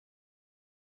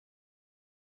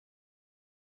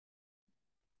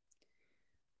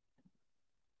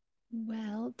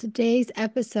Well, today's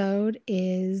episode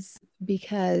is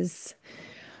because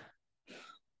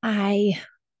I,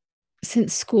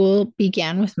 since school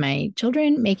began with my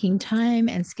children, making time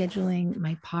and scheduling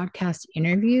my podcast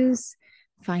interviews,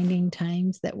 finding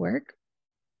times that work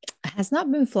has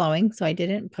not been flowing. So I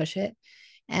didn't push it.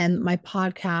 And my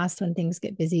podcast, when things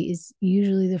get busy, is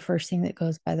usually the first thing that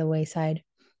goes by the wayside.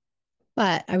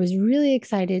 But I was really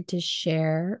excited to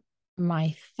share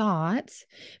my thoughts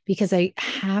because I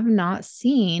have not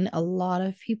seen a lot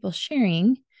of people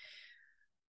sharing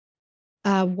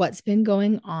what's been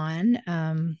going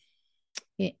on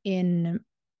in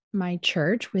my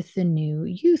church with the new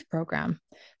youth program.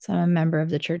 So I'm a member of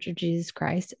the Church of Jesus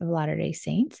Christ of Latter-day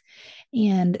Saints,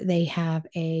 and they have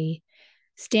a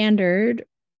standard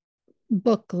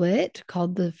booklet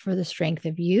called the For the Strength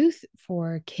of Youth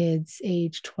for kids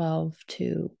age 12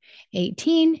 to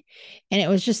 18. And it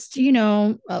was just,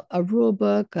 a rule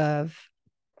book of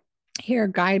here are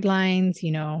guidelines,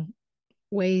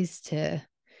 ways to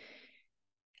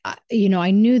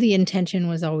I knew the intention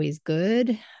was always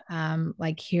good.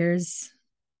 Like here's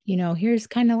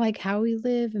kind of like how we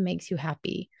live. It makes you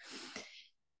happy.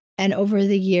 And over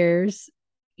the years,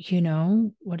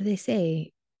 what do they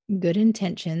say? Good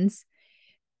intentions.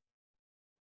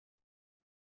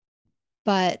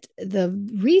 But the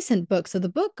recent book, so the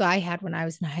book I had when I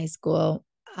was in high school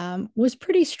was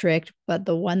pretty strict, but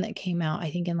the one that came out,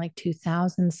 I think in like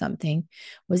 2000 something,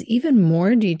 was even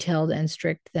more detailed and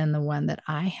strict than the one that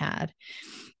I had.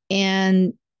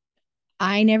 And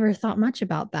I never thought much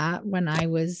about that when I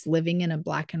was living in a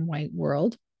black and white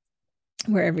world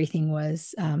where everything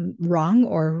was wrong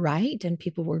or right and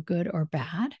people were good or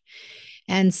bad.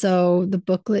 And so the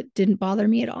booklet didn't bother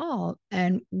me at all.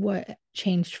 And what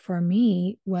changed for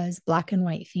me was black and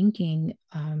white thinking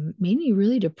made me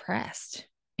really depressed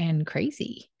and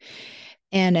crazy.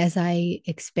 And as I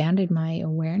expanded my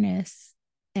awareness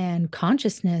and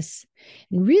consciousness,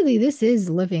 and really this is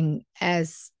living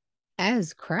as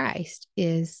Christ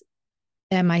is,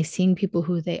 am I seeing people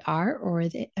who they are, or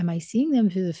am I seeing them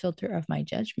through the filter of my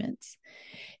judgments?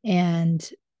 And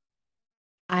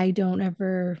I don't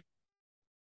ever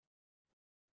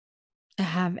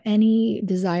have any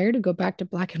desire to go back to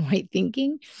black and white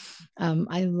thinking.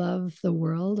 I love the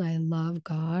world. I love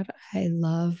God. I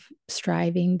love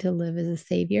striving to live as a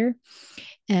savior.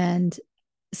 And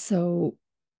so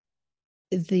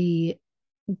the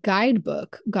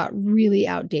guidebook got really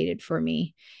outdated for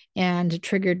me and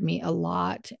triggered me a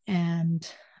lot. And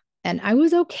I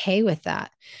was okay with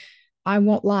that. I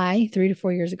won't lie, 3 to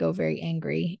 4 years ago, very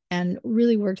angry, and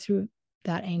really worked through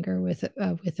that anger with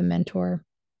a mentor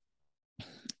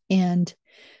and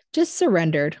just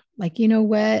surrendered. Like, you know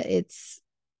what? It's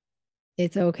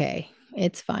okay.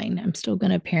 It's fine. I'm still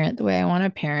going to parent the way I want to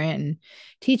parent and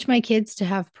teach my kids to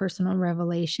have personal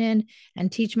revelation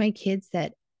and teach my kids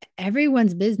that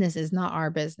everyone's business is not our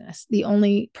business. The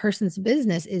only person's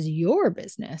business is your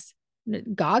business.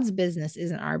 God's business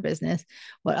isn't our business.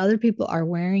 What other people are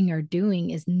wearing or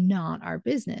doing is not our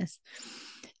business.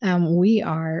 We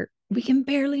can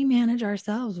barely manage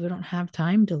ourselves. We don't have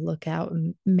time to look out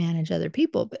and manage other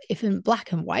people. But if in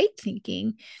black and white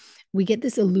thinking, we get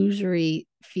this illusory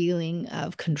feeling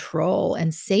of control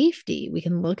and safety. We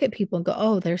can look at people and go,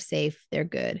 oh, they're safe, they're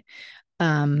good,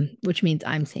 which means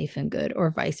I'm safe and good,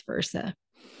 or vice versa.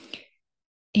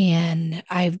 And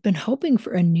I've been hoping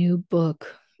for a new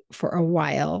book for a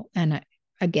while. And I,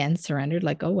 again, surrendered,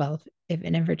 like, oh, well, if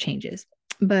it never changes.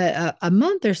 But a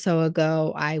month or so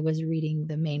ago, I was reading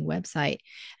the main website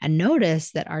and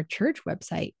noticed that our church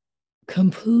website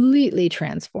completely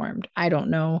transformed. I don't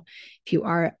know if you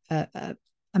are a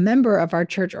member of our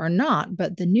church or not,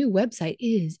 but the new website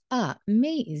is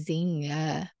amazing.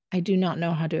 I do not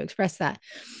know how to express that.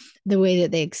 The way that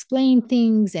they explain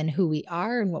things and who we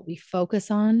are and what we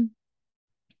focus on.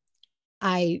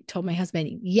 I told my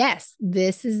husband, yes,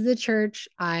 this is the church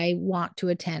I want to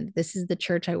attend. This is the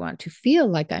church I want to feel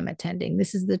like I'm attending.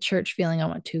 This is the church feeling I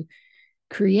want to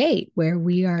create, where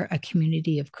we are a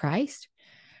community of Christ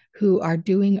who are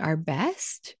doing our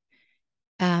best,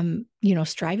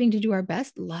 striving to do our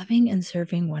best, loving and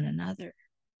serving one another.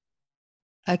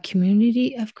 A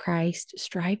community of Christ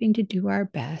striving to do our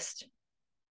best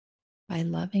by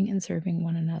loving and serving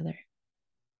one another.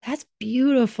 That's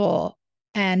beautiful.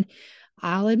 And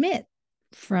I'll admit,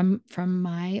 from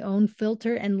my own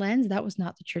filter and lens, that was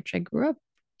not the church I grew up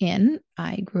in.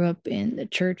 I grew up in the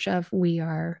church of we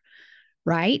are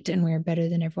right and we're better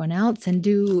than everyone else, and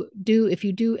do if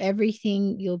you do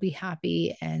everything, you'll be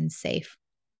happy and safe.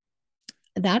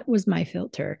 That was my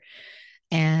filter,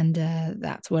 and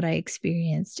that's what I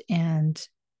experienced. And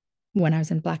when I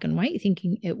was in black and white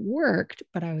thinking it worked,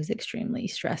 but I was extremely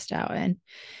stressed out. And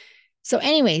so,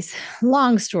 anyways,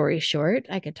 long story short,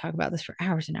 I could talk about this for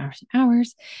hours and hours and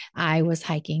hours. I was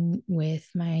hiking with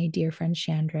my dear friend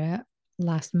Chandra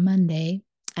last Monday,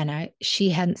 and I she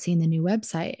hadn't seen the new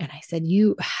website, and I said,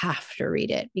 "You have to read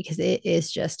it because it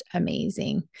is just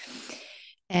amazing."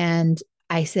 And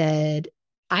I said,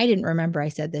 I didn't remember I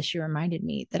said this. She reminded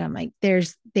me that I'm like,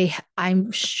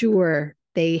 I'm sure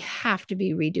they have to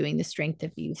be redoing the Strength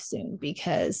of Youth soon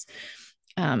because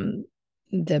um,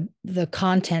 the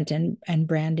content and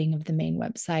branding of the main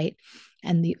website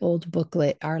and the old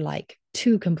booklet are like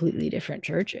two completely different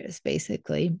churches,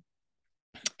 basically.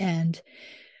 And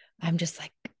I'm just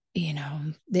like,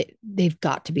 they've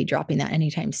got to be dropping that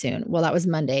anytime soon. Well, that was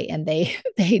Monday, and they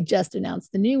they just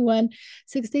announced the new one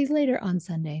 6 days later on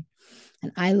Sunday.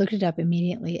 And I looked it up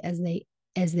immediately as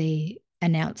they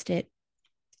announced it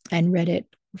and read it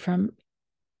from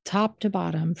top to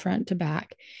bottom, front to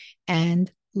back,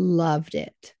 and loved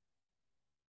it.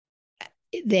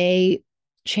 They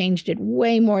changed it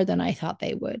way more than I thought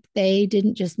they would. They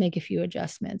didn't just make a few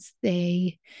adjustments.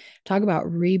 They talk about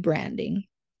rebranding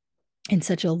in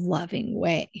such a loving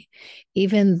way.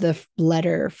 Even the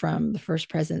letter from the first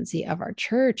presidency of our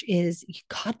church is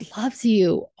God loves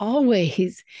you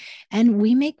always. And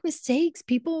we make mistakes.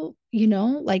 People,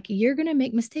 like you're going to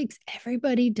make mistakes.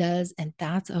 Everybody does. And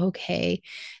that's okay.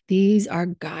 These are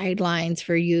guidelines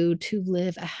for you to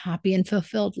live a happy and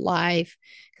fulfilled life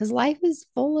because life is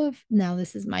full of, now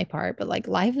this is my part, but like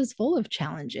life is full of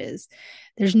challenges.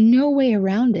 There's no way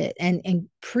around it. And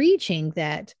preaching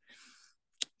that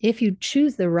if you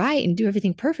choose the right and do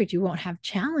everything perfect, you won't have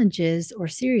challenges or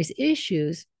serious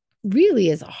issues really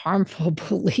is a harmful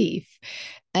belief.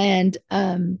 And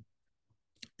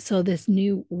so this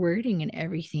new wording and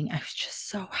everything, I was just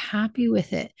so happy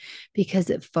with it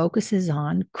because it focuses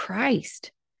on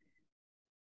Christ.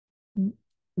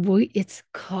 It's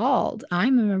called,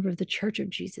 I'm a member of the Church of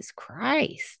Jesus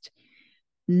Christ,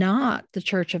 not the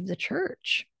church of the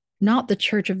church, not the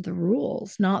church of the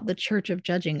rules, not the church of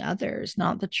judging others,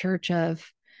 not the church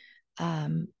of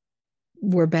um,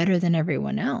 we're better than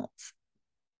everyone else.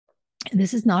 And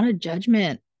this is not a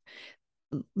judgment.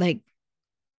 Like,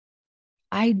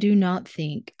 I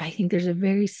think there's a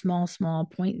very small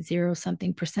 0.0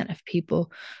 something percent of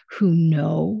people who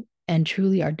know and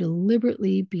truly are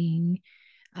deliberately being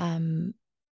um,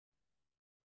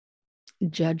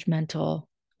 judgmental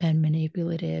and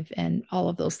manipulative and all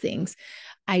of those things.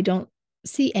 I don't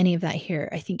see any of that here.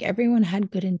 I think everyone had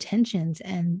good intentions,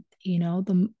 and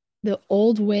the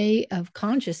old way of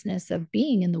consciousness of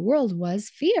being in the world was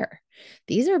fear.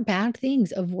 These are bad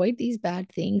things. Avoid these bad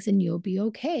things and you'll be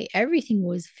okay. Everything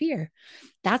was fear.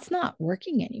 That's not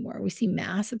working anymore. We see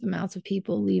massive amounts of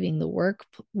people leaving the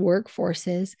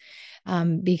workforces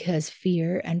because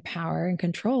fear and power and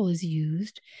control is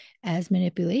used as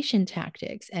manipulation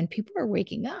tactics. And people are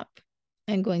waking up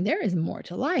and going, there is more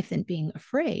to life than being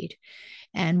afraid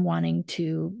and wanting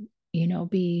to,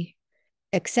 be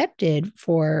accepted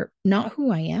for not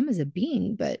who I am as a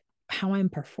being, but how I'm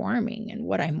performing and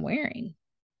what I'm wearing.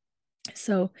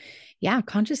 So, yeah,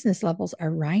 consciousness levels are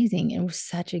rising. It was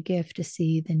such a gift to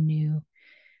see the new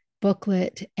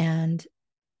booklet and,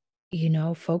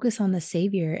 focus on the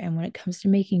Savior. And when it comes to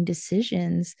making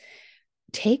decisions,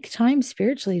 take time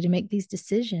spiritually to make these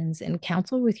decisions and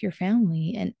counsel with your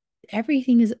family. And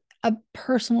everything is a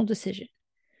personal decision.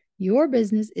 Your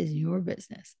business is your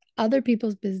business. Other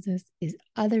people's business is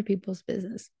other people's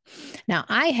business. Now,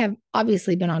 I have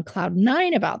obviously been on cloud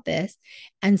nine about this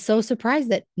and so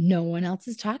surprised that no one else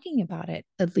is talking about it,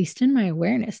 at least in my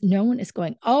awareness. No one is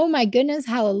going, oh my goodness,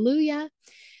 hallelujah.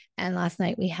 And last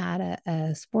night we had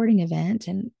a sporting event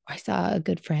and I saw a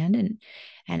good friend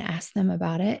and asked them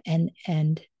about it.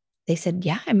 And they said,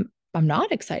 yeah, I'm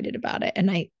not excited about it.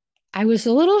 And I was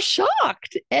a little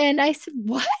shocked. And I said,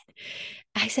 what?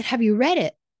 I said, have you read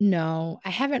it? No, I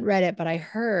haven't read it, but I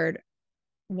heard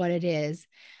what it is.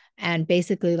 And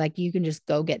basically, like, you can just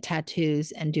go get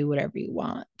tattoos and do whatever you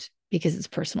want because it's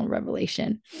personal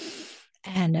revelation.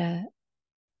 And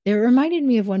it reminded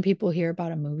me of when people hear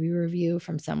about a movie review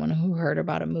from someone who heard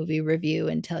about a movie review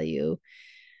and tell you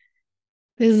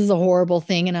this is a horrible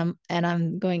thing. And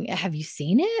I'm going, have you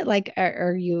seen it? Like,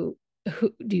 are you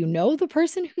do you know the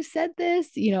person who said this?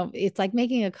 It's like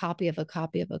making a copy of a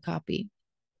copy of a copy.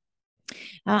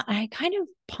 I kind of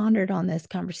pondered on this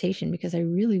conversation because I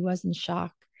really was in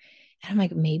shock. And I'm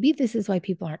like, maybe this is why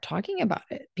people aren't talking about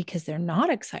it because they're not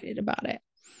excited about it.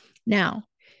 Now,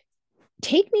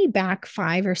 take me back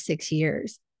 5 or 6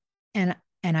 years, and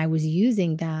I was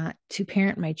using that to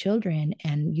parent my children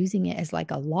and using it as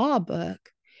like a law book.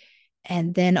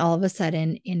 And then all of a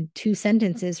sudden, in two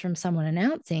sentences from someone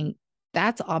announcing,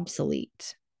 that's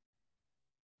obsolete.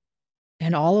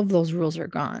 And all of those rules are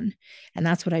gone. And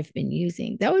that's what I've been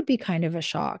using. That would be kind of a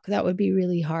shock. That would be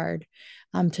really hard,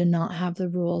 to not have the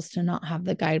rules, to not have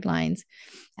the guidelines.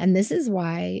 And this is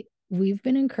why we've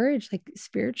been encouraged, like,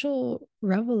 spiritual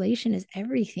revelation is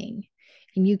everything.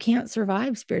 And you can't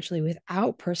survive spiritually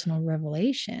without personal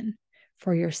revelation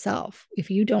for yourself. If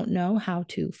you don't know how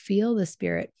to feel the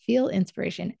spirit, feel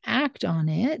inspiration, act on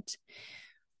it,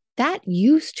 that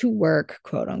used to work,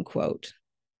 quote unquote.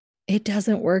 It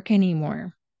doesn't work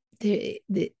anymore.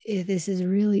 This is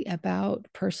really about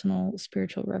personal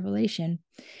spiritual revelation.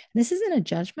 This isn't a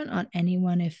judgment on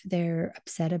anyone if they're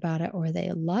upset about it or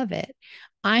they love it.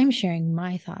 I'm sharing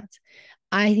my thoughts.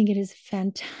 I think it is a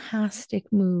fantastic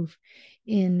move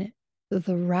in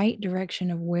the right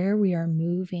direction of where we are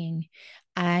moving.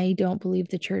 I don't believe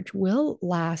the church will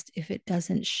last if it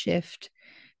doesn't shift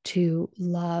to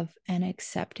love and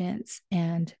acceptance.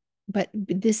 And but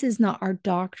this is not our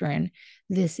doctrine.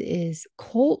 This is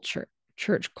culture,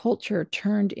 church culture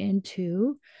turned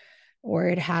into, or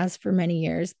it has for many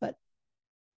years, but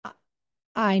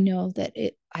I know that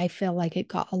I feel like it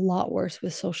got a lot worse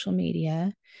with social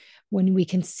media, when we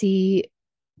can see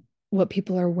what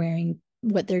people are wearing,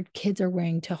 what their kids are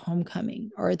wearing to homecoming,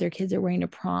 or their kids are wearing to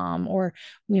prom, or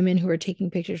women who are taking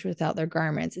pictures without their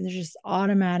garments. And there's just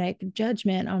automatic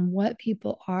judgment on what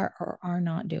people are or are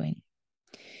not doing.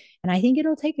 And I think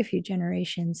it'll take a few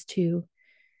generations to,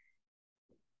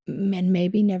 and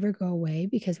maybe never go away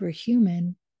because we're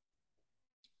human,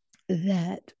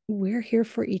 that we're here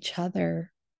for each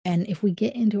other. And if we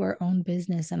get into our own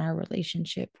business and our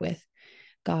relationship with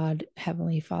God,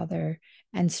 Heavenly Father,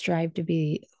 and strive to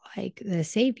be like the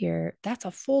Savior, that's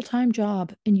a full time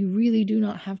job. And you really do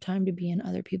not have time to be in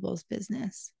other people's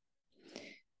business.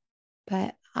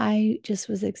 But I just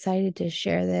was excited to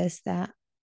share this, that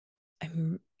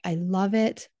I love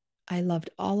it. I loved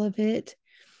all of it.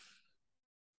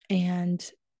 And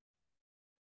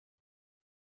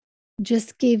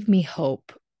just gave me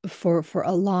hope. For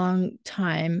a long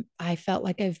time, I felt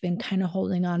like I've been kind of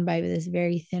holding on by this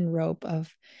very thin rope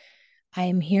of, I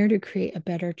am here to create a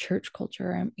better church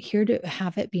culture. I'm here to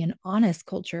have it be an honest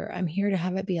culture. I'm here to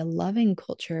have it be a loving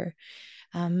culture.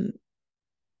 Um,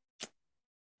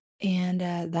 and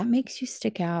that makes you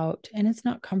stick out, and it's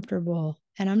not comfortable.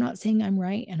 And I'm not saying I'm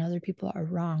right and other people are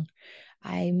wrong.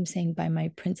 I'm saying by my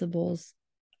principles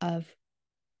of,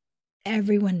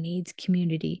 everyone needs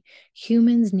community.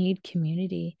 Humans need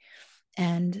community.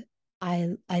 And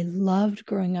I loved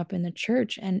growing up in the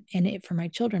church and it for my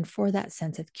children, for that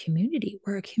sense of community.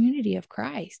 We're a community of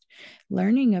Christ,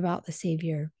 learning about the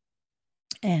Savior.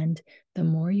 And the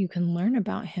more you can learn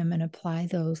about him and apply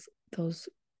those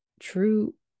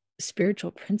true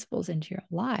spiritual principles into your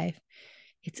life,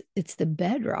 it's the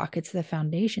bedrock, it's the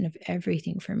foundation of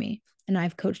everything for me. And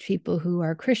I've coached people who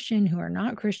are Christian, who are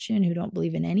not Christian, who don't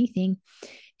believe in anything.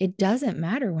 It doesn't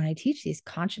matter when I teach these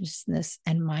consciousness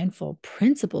and mindful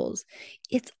principles.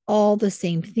 It's all the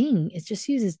same thing. It just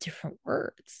uses different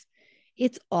words.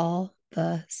 It's all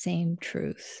the same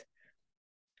truth,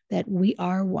 that we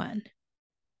are one,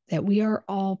 that we are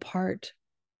all part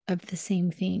of the same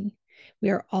thing.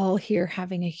 We are all here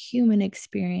having a human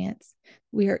experience.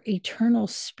 We are eternal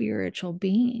spiritual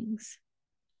beings,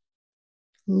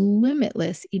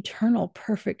 limitless, eternal,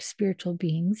 perfect spiritual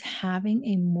beings having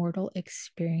a mortal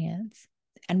experience.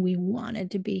 And we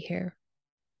wanted to be here.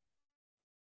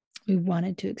 We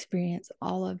wanted to experience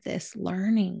all of this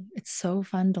learning. It's so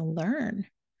fun to learn.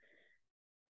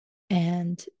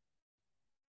 And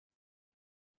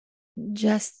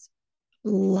just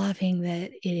loving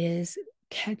that it is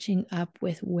catching up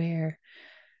with where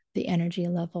the energy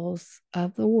levels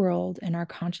of the world and our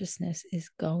consciousness is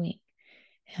going.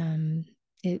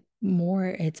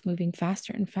 It's moving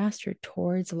faster and faster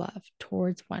towards love,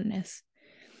 towards oneness.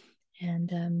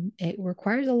 And it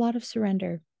requires a lot of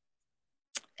surrender.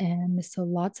 And so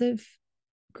lots of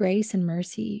grace and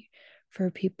mercy for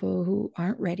people who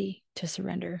aren't ready to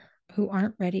surrender, who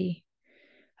aren't ready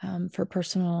for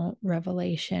personal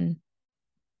revelation.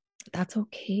 That's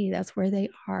okay. That's where they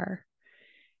are.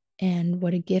 And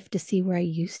what a gift to see where I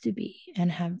used to be,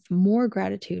 and have more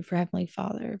gratitude for Heavenly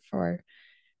Father for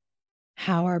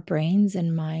how our brains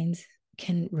and minds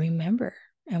can remember,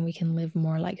 and we can live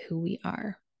more like who we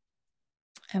are.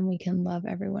 And we can love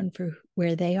everyone for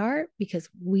where they are, because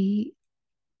we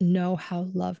know how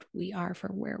loved we are for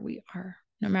where we are,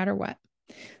 no matter what.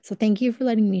 So thank you for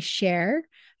letting me share.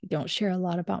 I don't share a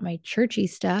lot about my churchy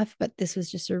stuff, but this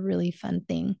was just a really fun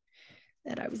thing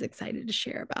that I was excited to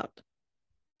share about.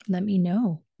 Let me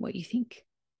know what you think.